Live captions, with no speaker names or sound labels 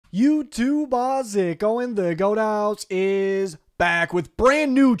YouTube Ozick going the Go Downs is back with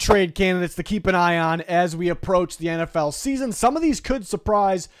brand new trade candidates to keep an eye on as we approach the NFL season. Some of these could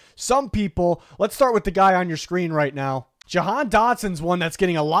surprise some people. Let's start with the guy on your screen right now. Jahan Dotson's one that's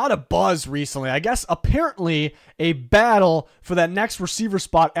getting a lot of buzz recently. I guess apparently a battle for that next receiver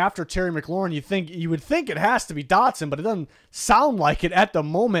spot after Terry McLaurin. You would think it has to be Dotson, but it doesn't sound like it at the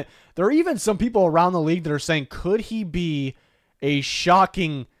moment. There are even some people around the league that are saying, could he be a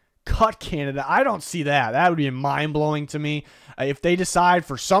shocking cut candidate? I don't see that. That would be mind-blowing to me. If they decide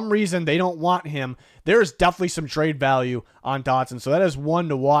for some reason they don't want him, there's definitely some trade value on Dotson. So that is one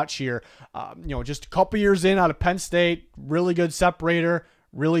to watch here. Just a couple years in out of Penn State, really good separator,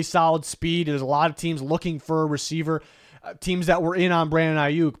 really solid speed. There's a lot of teams looking for a receiver. Teams that were in on Brandon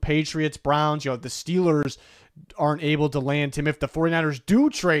Ayuk, Patriots, Browns, the Steelers aren't able to land him. If the 49ers do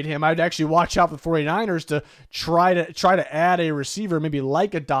trade him, I'd actually watch out for the 49ers to try to add a receiver, maybe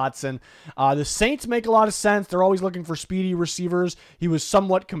like a Dotson. The Saints make a lot of sense. They're always looking for speedy receivers. He was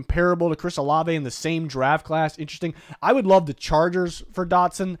somewhat comparable to Chris Olave in the same draft class. Interesting. I would love the Chargers for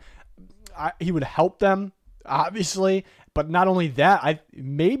Dotson. He would help them, obviously. But not only that,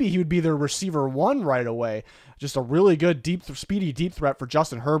 maybe he would be their receiver one right away. Just a really good, speedy deep threat for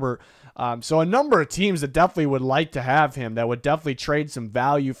Justin Herbert. So a number of teams that definitely would like to have him, that would definitely trade some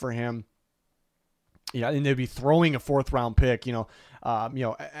value for him. And they'd be throwing a fourth-round pick,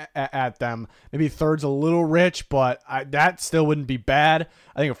 at them. Maybe third's a little rich, but that still wouldn't be bad.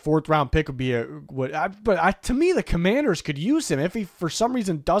 I think a fourth-round pick would be to me, the Commanders could use him if he for some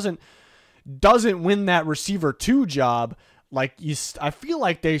reason doesn't win that receiver 2 job. I feel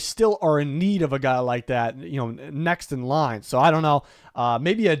like they still are in need of a guy like that, next in line. So I don't know.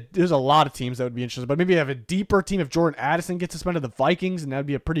 There's a lot of teams that would be interested, but maybe you have a deeper team if Jordan Addison gets suspended, the Vikings, and that'd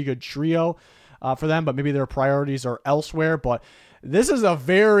be a pretty good trio for them. But maybe their priorities are elsewhere. But this is a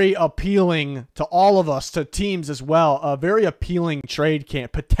very appealing to all of us, to teams as well. A very appealing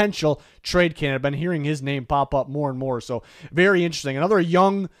potential trade candidate. I've been hearing his name pop up more and more. So very interesting. Another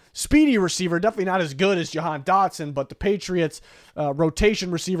young, speedy receiver. Definitely not as good as Jahan Dotson, but the Patriots rotation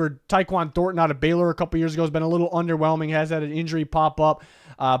receiver Tyquan Thornton out of Baylor a couple years ago has been a little underwhelming. Has had an injury pop up.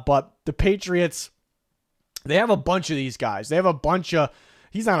 But the Patriots, they have a bunch of these guys. They have a bunch of...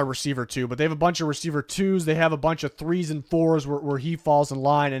 He's not a receiver 2, but they have a bunch of receiver 2s. They have a bunch of 3s and 4s where he falls in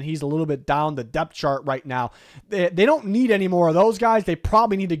line, and he's a little bit down the depth chart right now. They don't need any more of those guys. They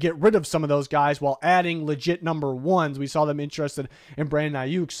probably need to get rid of some of those guys while adding legit number 1s. We saw them interested in Brandon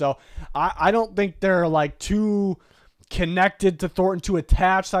Ayuk. So I don't think they're too connected to Thornton, too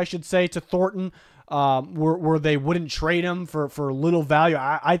attached, I should say, to Thornton, where they wouldn't trade him for little value.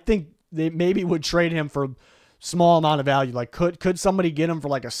 I think they maybe would trade him for small amount of value. Could somebody get him for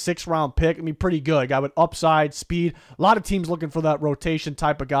a 6th-round pick? I mean, pretty good. A guy with upside, speed. A lot of teams looking for that rotation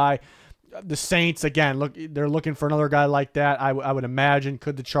type of guy. The Saints, again, they're looking for another guy like that. I would imagine.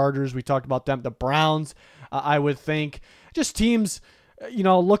 Could the Chargers? We talked about them. The Browns, I would think. Just teams,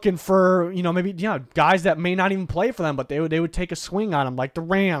 looking for, maybe, guys that may not even play for them, but they would take a swing on them, like the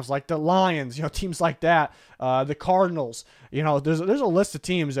Rams, like the Lions, teams like that. The Cardinals, there's a list of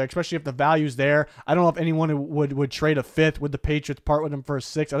teams, especially if the value's there. I don't know if anyone would trade a 5th. Would the Patriots part with him for a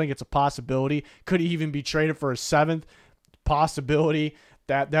 6th? I think it's a possibility. Could he even be traded for a 7th? Possibility.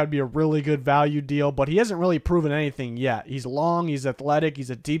 That would be a really good value deal, but he hasn't really proven anything yet. He's long, he's athletic, he's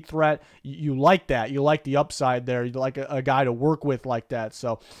a deep threat. You like that. You like the upside there. You like a guy to work with like that.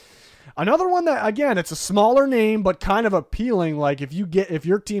 So another one that, again, it's a smaller name, but kind of appealing. If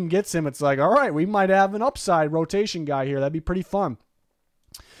your team gets him, it's all right, we might have an upside rotation guy here. That'd be pretty fun.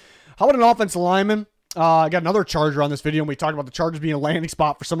 How about an offensive lineman? I got another Charger on this video, and we talked about the Chargers being a landing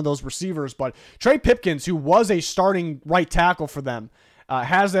spot for some of those receivers, but Trey Pipkins, who was a starting right tackle for them,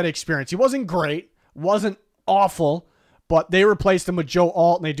 has that experience. He wasn't great, wasn't awful, but they replaced him with Joe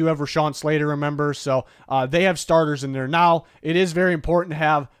Alt, and they do have Rashawn Slater, remember? So they have starters in there. Now, it is very important to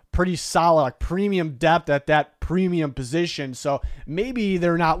have pretty solid, premium depth at that premium position. So maybe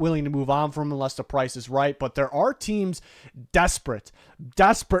they're not willing to move on from him unless the price is right. But there are teams desperate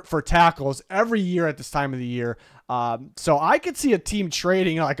for tackles every year at this time of the year. So I could see a team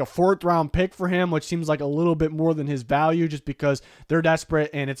trading a 4th-round pick for him, which seems like a little bit more than his value just because they're desperate,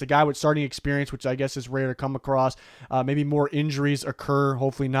 and it's a guy with starting experience, which I guess is rare to come across. Maybe more injuries occur,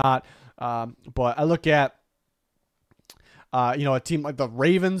 hopefully not. But I look at a team like the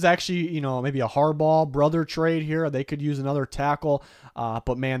Ravens, actually, maybe a Harbaugh brother trade here. They could use another tackle.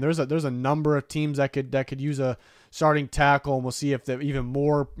 But man, there's a number of teams that could use a starting tackle, and we'll see if even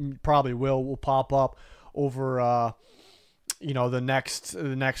more probably will pop up over the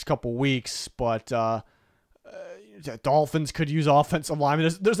next couple weeks. But Dolphins could use offensive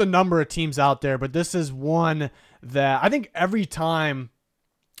linemen. There's a number of teams out there, but this is one that I think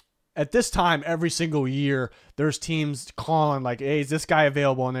at this time, every single year, there's teams calling like, hey, is this guy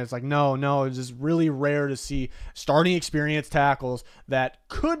available? And it's like, no. It's just really rare to see starting experienced tackles that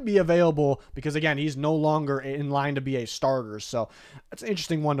could be available because, again, he's no longer in line to be a starter. So that's an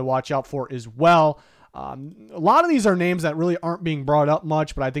interesting one to watch out for as well. A lot of these are names that really aren't being brought up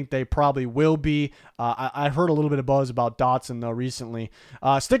much, but I think they probably will be. I heard a little bit of buzz about Dotson, though, recently.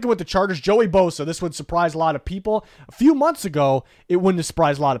 Sticking with the Chargers, Joey Bosa. This would surprise a lot of people. A few months ago, it wouldn't have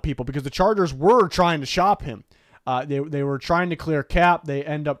surprised a lot of people because the Chargers were trying to shop him. They were trying to clear cap. They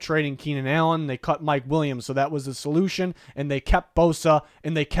end up trading Keenan Allen. They cut Mike Williams, so that was the solution, and they kept Bosa,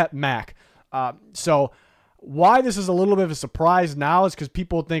 and they kept Mack. So why this is a little bit of a surprise now is because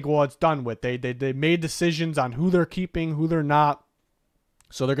people think, well, it's done with. They made decisions on who they're keeping, who they're not.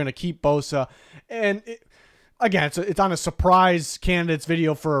 So they're going to keep Bosa. And again, it's on a surprise candidates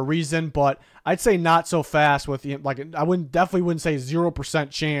video for a reason, but I'd say not so fast with him. Like, definitely wouldn't say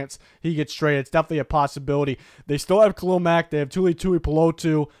 0% chance he gets traded. It's definitely a possibility. They still have Khalil Mack. They have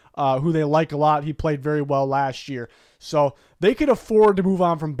Tuipulotu, who they like a lot. He played very well last year. So they could afford to move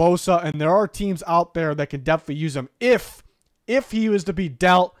on from Bosa, and there are teams out there that can definitely use him. If he was to be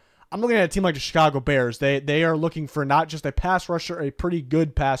dealt, I'm looking at a team like the Chicago Bears. They are looking for not just a pass rusher, a pretty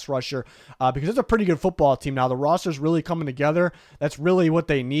good pass rusher, because it's a pretty good football team now. The roster's really coming together. That's really what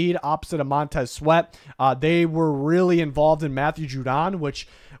they need, opposite of Montez Sweat. They were really involved in Matthew Judon, which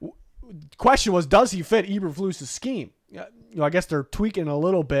question was, does he fit Eberflus's scheme? I guess they're tweaking a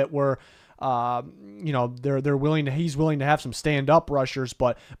little bit where he's willing to have some stand-up rushers,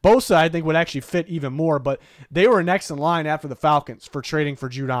 but Bosa, I think, would actually fit even more. But they were next in line after the Falcons for trading for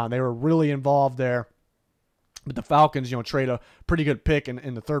Judon. They were really involved there. But the Falcons, trade a pretty good pick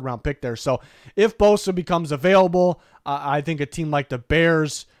in the third-round pick there. So if Bosa becomes available, I think a team like the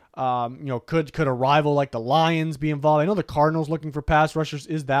Bears, could a rival like the Lions be involved? I know the Cardinals looking for pass rushers.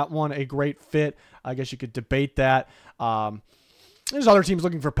 Is that one a great fit? I guess you could debate that. There's other teams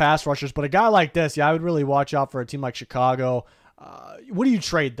looking for pass rushers, but a guy like this, I would really watch out for a team like Chicago. What do you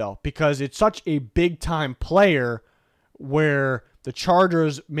trade, though? Because it's such a big-time player where the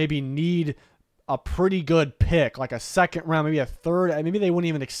Chargers maybe need a pretty good pick, like a second round, maybe a third. Maybe they wouldn't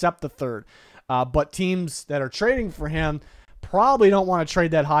even accept the third. But teams that are trading for him probably don't want to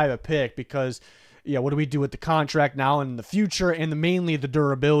trade that high of a pick because what do we do with the contract now and in the future, and mainly the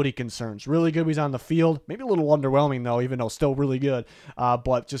durability concerns. Really good when he's on the field. Maybe a little underwhelming, though, even though still really good.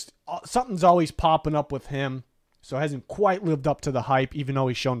 But just something's always popping up with him, so hasn't quite lived up to the hype, even though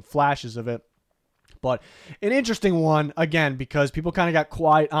he's shown flashes of it. But an interesting one, again, because people kind of got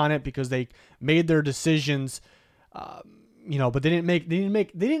quiet on it because they made their decisions but they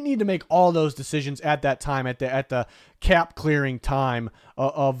didn't need to make all those decisions at that time at the cap clearing time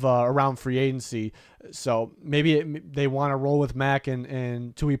of around free agency. So maybe they want to roll with Mack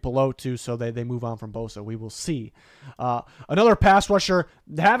and Tuipulotu, so they move on from Bosa. We will see. Another pass rusher.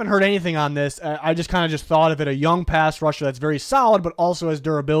 Haven't heard anything on this. I just thought of it, a young pass rusher that's very solid, but also has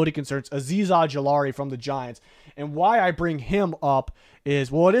durability concerns. Azeez Ojulari from the Giants. And why I bring him up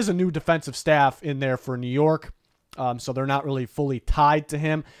is, it is a new defensive staff in there for New York. So they're not really fully tied to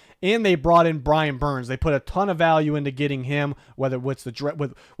him. And they brought in Brian Burns. They put a ton of value into getting him, whether with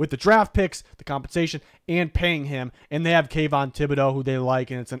the draft picks, the compensation, and paying him. And they have Kayvon Thibodeau, who they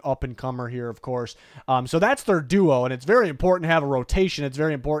like, and it's an up-and-comer here, of course. So that's their duo, and it's very important to have a rotation. It's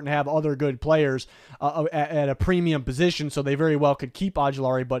very important to have other good players at a premium position, so they very well could keep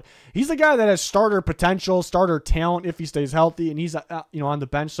Ojulari. But he's a guy that has starter potential, starter talent if he stays healthy, and he's on the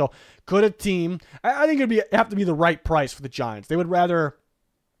bench. So could a team? I think it'd have to be the right price for the Giants. They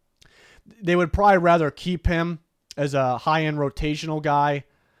would probably rather keep him as a high-end rotational guy.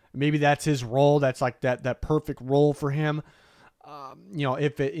 Maybe that's his role. That's like that perfect role for him.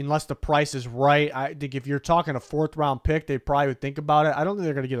 Unless the price is right, I think if you're talking a fourth-round pick, they probably would think about it. I don't think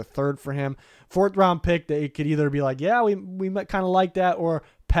they're going to get a third for him. Fourth-round pick, they could either be like, yeah, we might kind of like that, or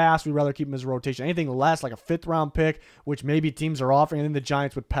pass. We'd rather keep him as a rotation. Anything less, like a fifth-round pick, which maybe teams are offering, I think the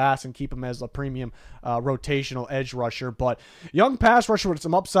Giants would pass and keep him as a premium rotational edge rusher. But young pass rusher with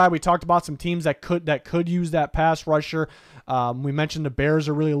some upside. We talked about some teams that could use that pass rusher. We mentioned the Bears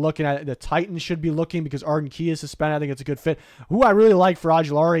are really looking at it. The Titans should be looking because Arden Key is suspended. I think it's a good fit. Who I really like for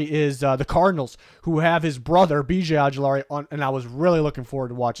Ojulari is the Cardinals, who have his brother, B.J. Ojulari, and I was really looking forward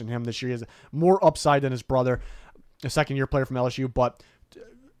to watching him this year. He has more upside than his brother, a second-year player from LSU, but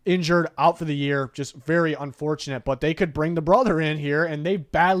injured, out for the year. Just very unfortunate. But they could bring the brother in here, and they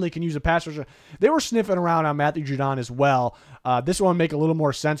badly can use a pass rusher. They were sniffing around on Matthew Judon as well. This one would make a little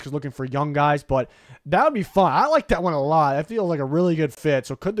more sense because looking for young guys, but that would be fun. I like that one a lot. I feel like a really good fit.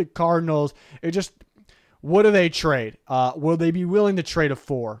 So could the Cardinals, what do they trade? Will they be willing to trade a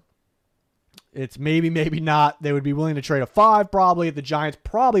 4? It's maybe not. They would be willing to trade a 5 probably. The Giants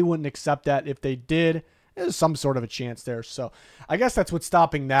probably wouldn't accept that. If they did, there's some sort of a chance there. So I guess that's what's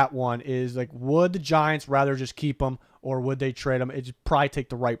stopping that one is like, would the Giants rather just keep him or would they trade him? It'd probably take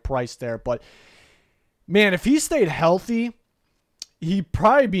the right price there. But man, if he stayed healthy, he'd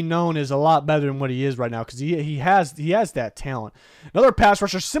probably be known as a lot better than what he is right now because he has that talent. Another pass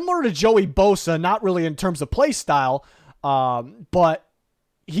rusher similar to Joey Bosa, not really in terms of play style, but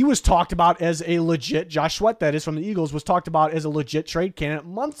he was talked about as a legit, Josh Sweat, that is from the Eagles, was talked about as a legit trade candidate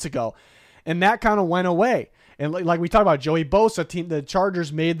months ago. And that kind of went away. And like we talked about, Joey Bosa, the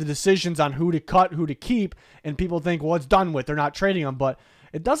Chargers made the decisions on who to cut, who to keep, and people think, well, it's done with. They're not trading him. But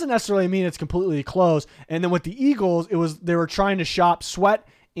it doesn't necessarily mean it's completely closed. And then with the Eagles, they were trying to shop Sweat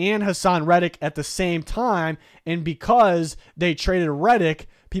and Hassan Reddick at the same time. And because they traded Reddick,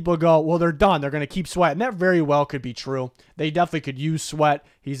 people go, well, they're done. They're going to keep Sweat. And that very well could be true. They definitely could use Sweat.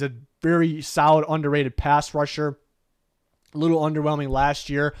 He's a very solid, underrated pass rusher. A little underwhelming last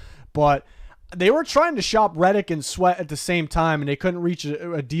year. But they were trying to shop Reddick and Sweat at the same time, and they couldn't reach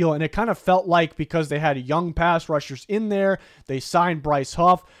a deal. And it kind of felt like because they had young pass rushers in there, they signed Bryce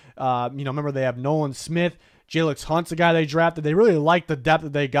Huff. Remember they have Nolan Smith. Jalix Hunt's a guy they drafted. They really liked the depth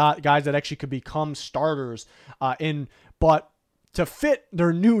that they got, guys that actually could become starters. But to fit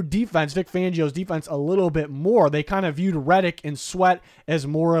their new defense, Vic Fangio's defense, a little bit more, they kind of viewed Reddick and Sweat as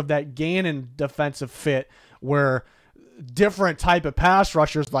more of that Gannon defensive fit where different type of pass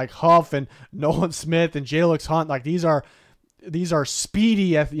rushers like Huff and Nolan Smith and Jalix Hunt, like these are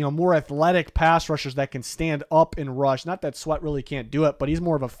speedy, more athletic pass rushers that can stand up and rush. Not that Sweat really can't do it, but he's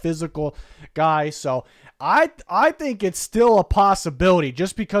more of a physical guy. So I think it's still a possibility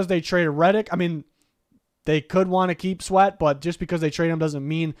just because they traded Reddick. I mean, they could want to keep Sweat, but just because they trade him doesn't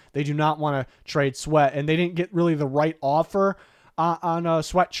mean they do not want to trade Sweat. And they didn't get really the right offer on a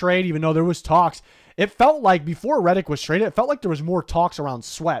Sweat trade, even though there was talks. It felt like before Reddick was traded, it felt like there was more talks around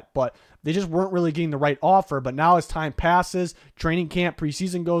Sweat, but they just weren't really getting the right offer. But now as time passes, training camp,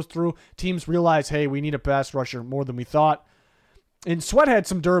 preseason goes through, teams realize, hey, we need a pass rusher more than we thought. And Sweat had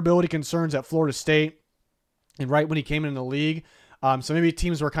some durability concerns at Florida State and right when he came in the league. So maybe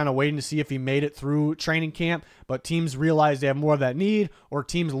teams were kind of waiting to see if he made it through training camp, but teams realize they have more of that need, or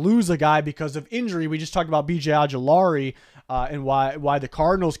teams lose a guy because of injury. We just talked about B.J. Ojulari and why the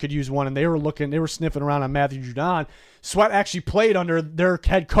Cardinals could use one, and they were sniffing around on Matthew Judon. Sweat actually played under their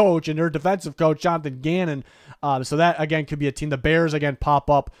head coach and their defensive coach, Jonathan Gannon. So that, again, could be a team. The Bears, again,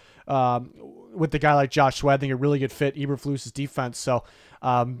 pop up with the guy like Josh Sweat. I think a really good fit, Eberflus's defense. So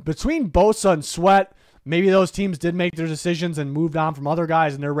between Bosa and Sweat, maybe those teams did make their decisions and moved on from other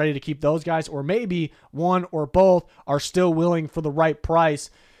guys and they're ready to keep those guys, or maybe one or both are still willing for the right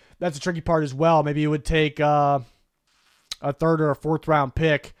price. That's the tricky part as well. Maybe it would take a third or a fourth round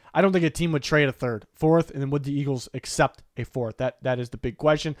pick. I don't think a team would trade a third, fourth, and then would the Eagles accept a fourth? That is the big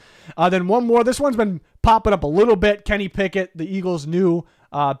question. Then one more. This one's been popping up a little bit. Kenny Pickett, the Eagles' new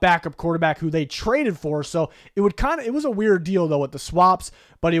backup quarterback who they traded for. So it was a weird deal though with the swaps,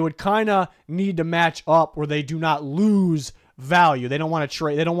 but it would kind of need to match up where they do not lose value. They don't want to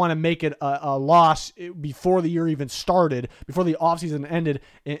trade. They don't want to make it a loss before the year even started, before the offseason ended,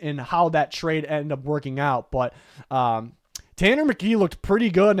 and how that trade ended up working out. But Tanner McKee looked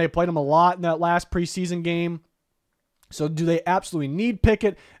pretty good, and they played him a lot in that last preseason game. So do they absolutely need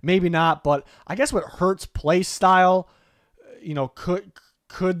Pickett? Maybe not, but I guess with Hurts' play style,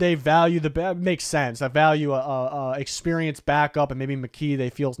 could they value makes sense. I value a experienced backup, and maybe McKee they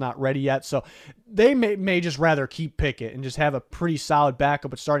feel is not ready yet. So they may just rather keep Pickett and just have a pretty solid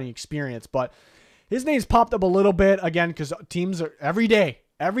backup with starting experience. But his name's popped up a little bit, again, because teams are every day,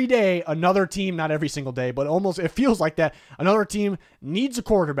 another team, not every single day, but almost it feels like that, another team needs a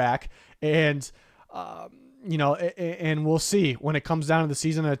quarterback. And, and we'll see when it comes down to the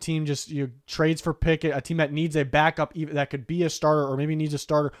season, a team just trades for Pickett, a team that needs a backup that could be a starter or maybe needs a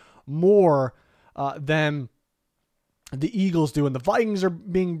starter more than the Eagles do. And the Vikings are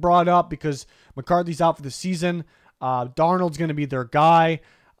being brought up because McCarthy's out for the season. Darnold's going to be their guy.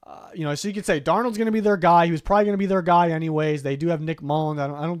 So you could say Darnold's going to be their guy. He was probably going to be their guy anyways. They do have Nick Mullins. I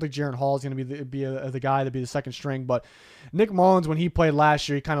don't think Jaren Hall is going to be the guy to be the second string. But Nick Mullins, when he played last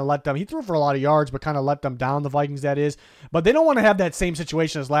year, he kind of let them. He threw for a lot of yards, but kind of let them down. The Vikings, that is. But they don't want to have that same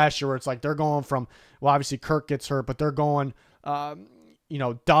situation as last year, where it's like they're going from. Well, obviously Kirk gets hurt, but they're going.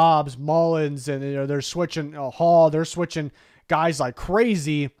 Dobbs, Mullins, and they're switching Hall. They're switching guys like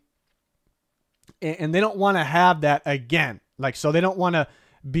crazy, and they don't want to have that again. So they don't want to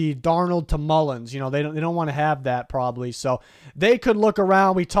be Darnold to Mullins. They don't want to have that probably. So they could look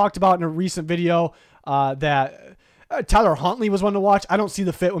around. We talked about in a recent video that Tyler Huntley was one to watch. I don't see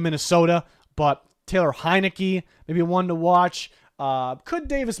the fit with Minnesota, but Taylor Heineke maybe one to watch. Could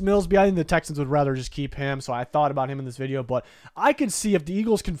Davis Mills be? I think the Texans would rather just keep him, so I thought about him in this video. But I could see if the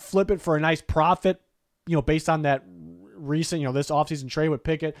Eagles can flip it for a nice profit, based on that recent, this offseason trade with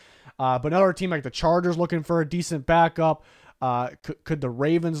Pickett. But another team like the Chargers looking for a decent backup. Could the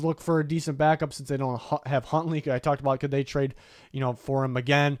Ravens look for a decent backup since they don't have Huntley? I talked about could they trade, for him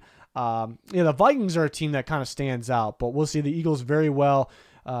again. The Vikings are a team that kind of stands out, but we'll see. The Eagles very well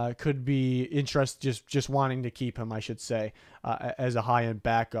could be interested, just wanting to keep him, I should say, as a high-end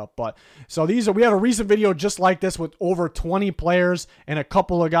backup. But so we have a recent video just like this with over 20 players and a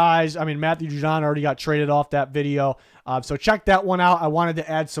couple of guys. I mean, Matthew Judon already got traded off that video. So check that one out. I wanted to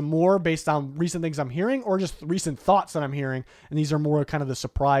add some more based on recent things I'm hearing or just recent thoughts that I'm hearing. And these are more kind of the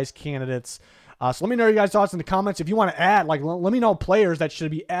surprise candidates. So let me know your guys' thoughts in the comments. If you want to add, let me know players that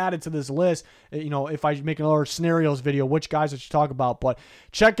should be added to this list. If I make another scenarios video, which guys I should talk about. But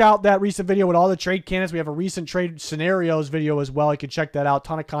check out that recent video with all the trade candidates. We have a recent trade scenarios video as well. You can check that out.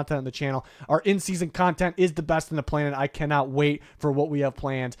 Ton of content on the channel. Our in-season content is the best in the planet. I cannot wait for what we have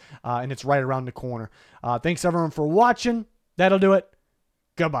planned, and it's right around the corner. Thanks everyone for watching. That'll do it.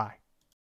 Goodbye.